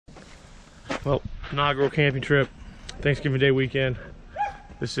Well, inaugural camping trip, Thanksgiving Day weekend.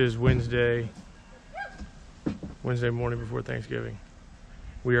 This is Wednesday morning before Thanksgiving.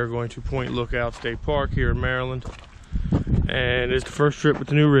 We are going to Point Lookout State Park here in Maryland, and it's the first trip with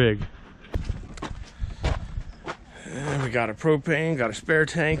the new rig. And we got a propane, got a spare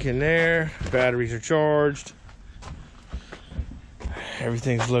tank in there, batteries are charged,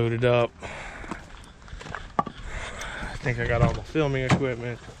 everything's loaded up. I think I got all my filming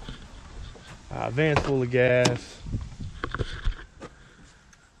equipment. Van's full of gas.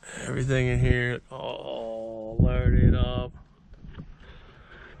 Everything in here all loaded up.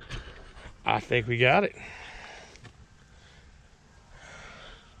 I think we got it.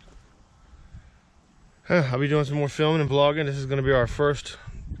 I'll be doing some more filming and vlogging. This is going to be our first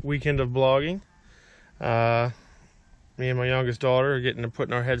weekend of vlogging. Me and my youngest daughter are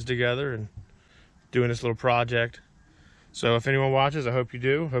putting our heads together and doing this little project. So if anyone watches, I hope you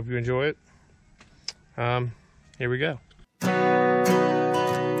do. Hope you enjoy it. Here we go.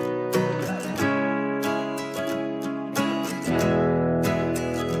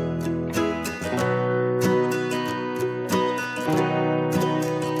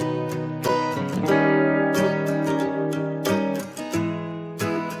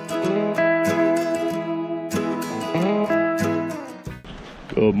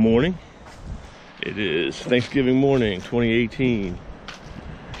 Good morning. It is Thanksgiving morning 2018.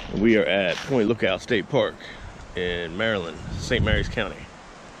 And we are at Point Lookout State Park in Maryland, St. Mary's County.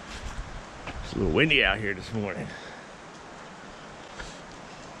 It's a little windy out here this morning.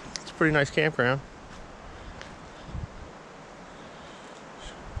 It's a pretty nice campground.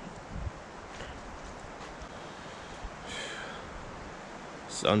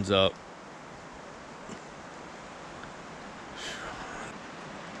 Sun's up.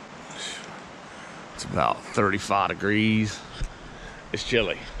 It's about 35 degrees. It's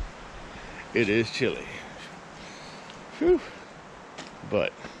chilly. It is chilly. Whew.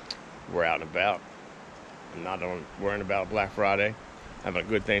 But we're out and about. I'm not worrying about Black Friday. Having a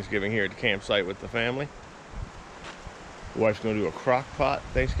good Thanksgiving here at the campsite with the family. Wife's gonna do a crock pot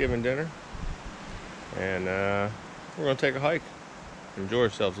Thanksgiving dinner. And we're gonna take a hike. Enjoy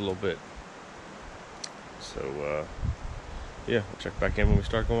ourselves a little bit. So yeah, we'll check back in when we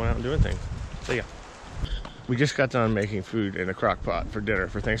start going out and doing things. See ya. We just got done making food in a crock pot for dinner,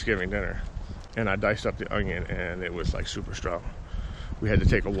 for Thanksgiving dinner. And I diced up the onion and it was like super strong. We had to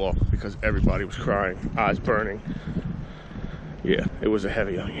take a walk because everybody was crying, eyes burning. Yeah, it was a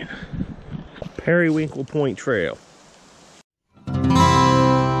heavy onion. Periwinkle Point Trail.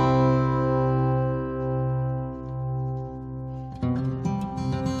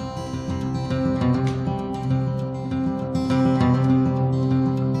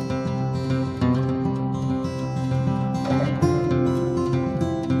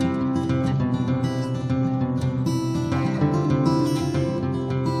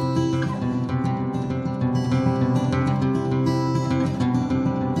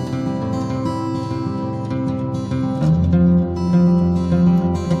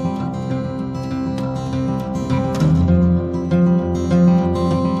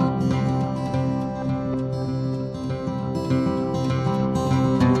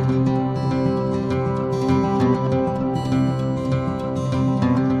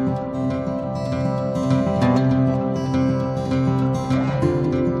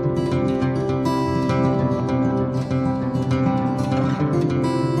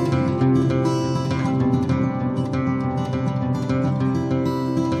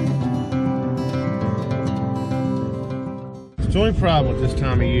 The only problem with this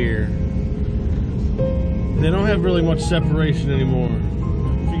time of year, they don't have really much separation anymore.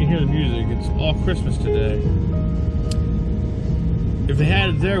 If you can hear the music, it's all Christmas today. If they had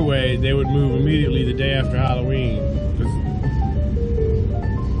it their way, they would move immediately the day after Halloween. Because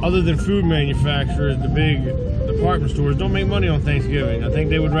other than food manufacturers, the big department stores don't make money on Thanksgiving. I think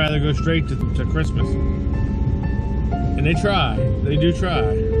they would rather go straight to Christmas. And they try. They do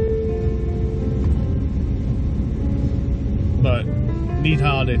try. But these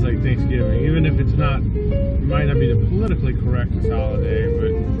holidays like Thanksgiving, even if it's not, it might not be the politically correctest holiday,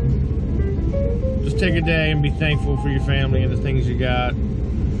 but just take a day and be thankful for your family and the things you got.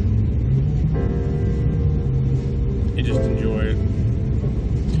 And just enjoy it.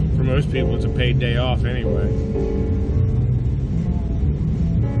 For most people, it's a paid day off anyway.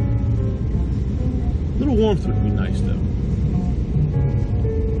 A little warmth would be nice though.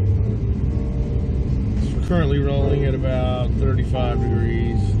 Currently rolling at about 35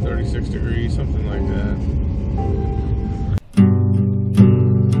 degrees, 36 degrees, something like that.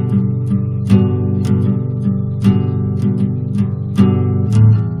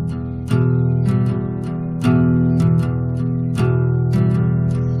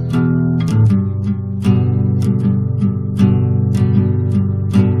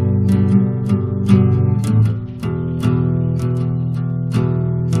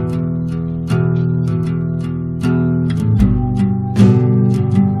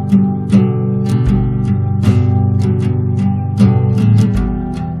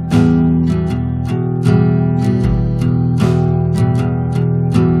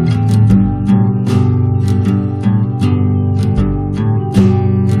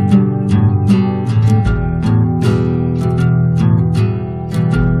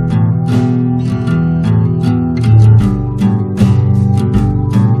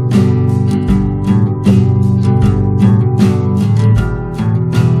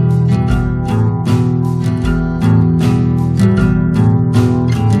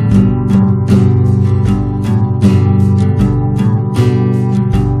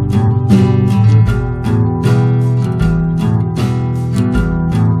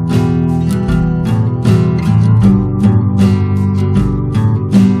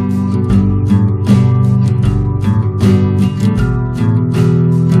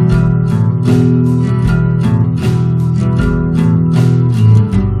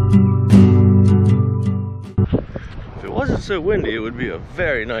 so windy, it would be a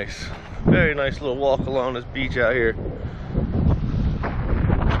very nice little walk along this beach out here.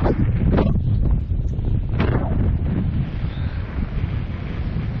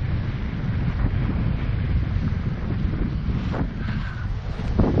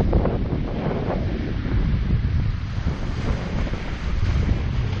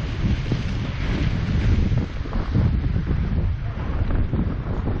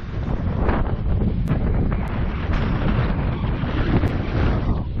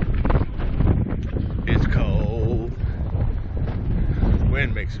 It's cold.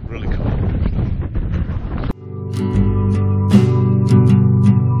 Wind makes it really cold.